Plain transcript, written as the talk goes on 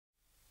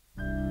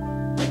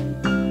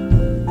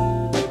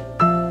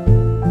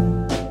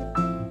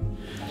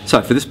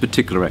So for this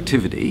particular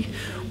activity,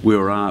 we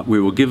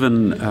were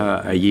given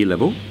a year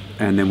level,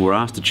 and then we're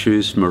asked to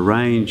choose from a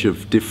range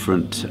of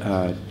different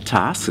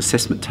tasks,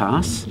 assessment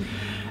tasks,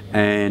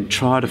 and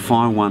try to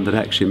find one that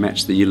actually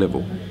matched the year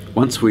level.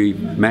 Once we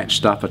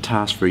matched up a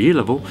task for a year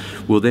level,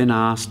 we're then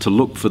asked to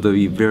look for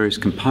the various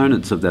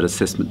components of that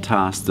assessment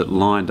task that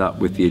lined up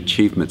with the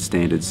achievement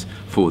standards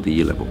for the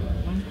year level.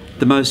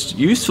 The most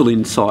useful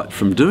insight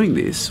from doing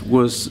this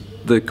was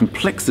the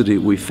complexity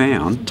we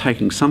found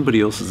taking somebody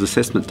else's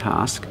assessment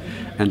task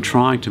and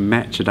trying to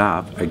match it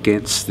up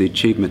against the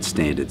achievement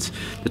standards.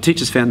 The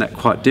teachers found that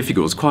quite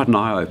difficult. It was quite an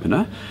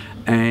eye-opener,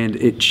 and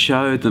it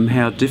showed them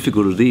how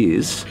difficult it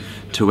is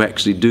to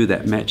actually do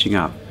that matching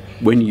up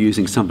when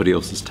using somebody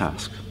else's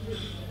task.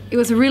 It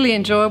was a really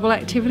enjoyable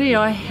activity.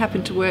 I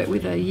happened to work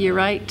with a Year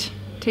 8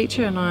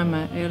 teacher, and I'm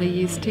an early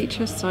years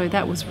teacher, so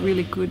that was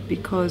really good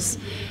because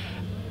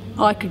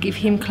I could give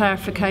him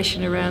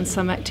clarification around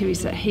some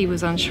activities that he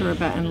was unsure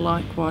about, and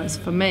likewise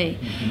for me.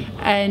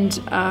 And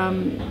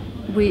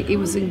it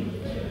was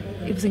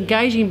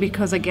engaging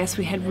because I guess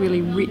we had really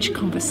rich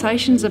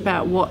conversations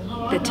about what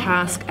the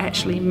task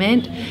actually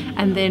meant,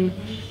 and then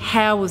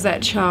how was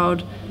that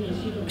child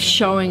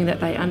showing that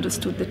they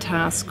understood the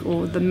task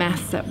or the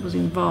math that was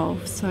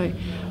involved. So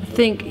I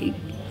think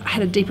I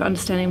had a deeper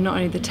understanding of not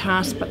only the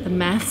task but the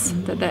maths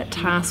that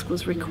task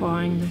was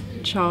requiring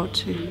the child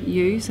to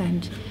use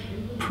and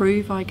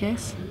prove, I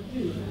guess.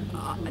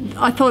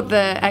 I thought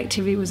the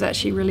activity was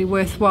actually really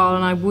worthwhile,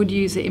 and I would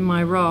use it in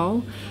my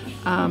role.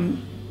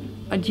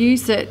 I'd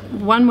use it,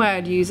 one way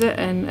I'd use it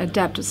and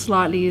adapt it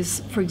slightly is,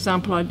 for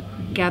example, I'd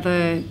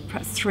gather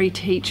perhaps 3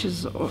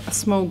 teachers or a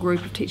small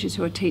group of teachers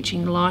who are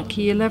teaching like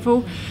year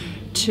level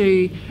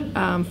to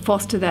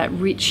foster that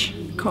rich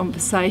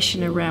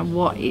conversation around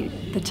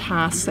the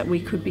tasks that we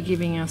could be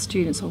giving our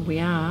students, or we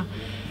are.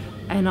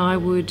 And I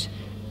would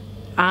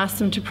ask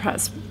them to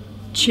perhaps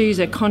choose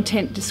a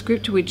content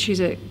descriptor.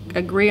 We'd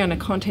agree on a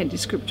content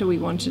descriptor we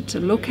wanted to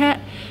look at.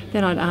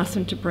 Then I'd ask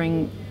them to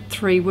bring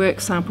 3 work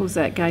samples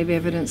that gave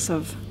evidence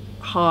of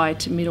high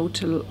to middle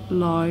to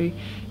low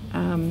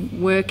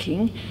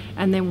working,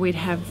 and then we'd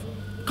have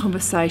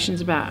conversations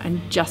about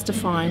and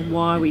justifying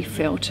why we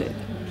felt it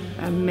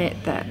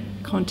met that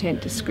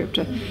content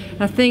descriptor.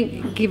 And I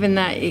think given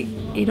that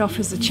it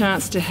offers a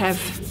chance to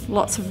have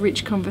lots of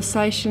rich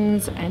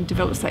conversations and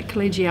develops that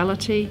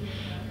collegiality,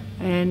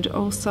 and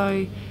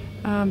also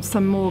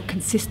some more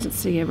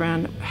consistency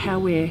around how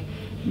we're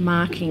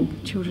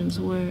marking children's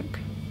work.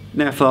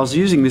 Now, if I was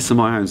using this in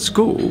my own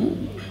school,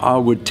 I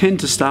would tend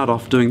to start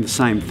off doing the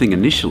same thing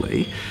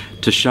initially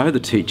to show the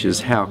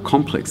teachers how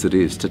complex it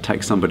is to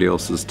take somebody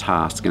else's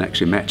task and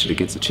actually match it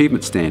against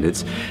achievement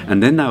standards,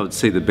 and then they would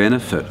see the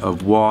benefit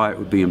of why it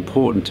would be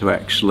important to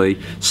actually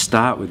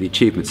start with the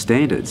achievement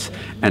standards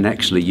and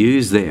actually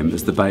use them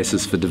as the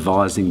basis for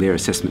devising their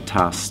assessment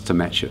tasks to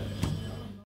match it.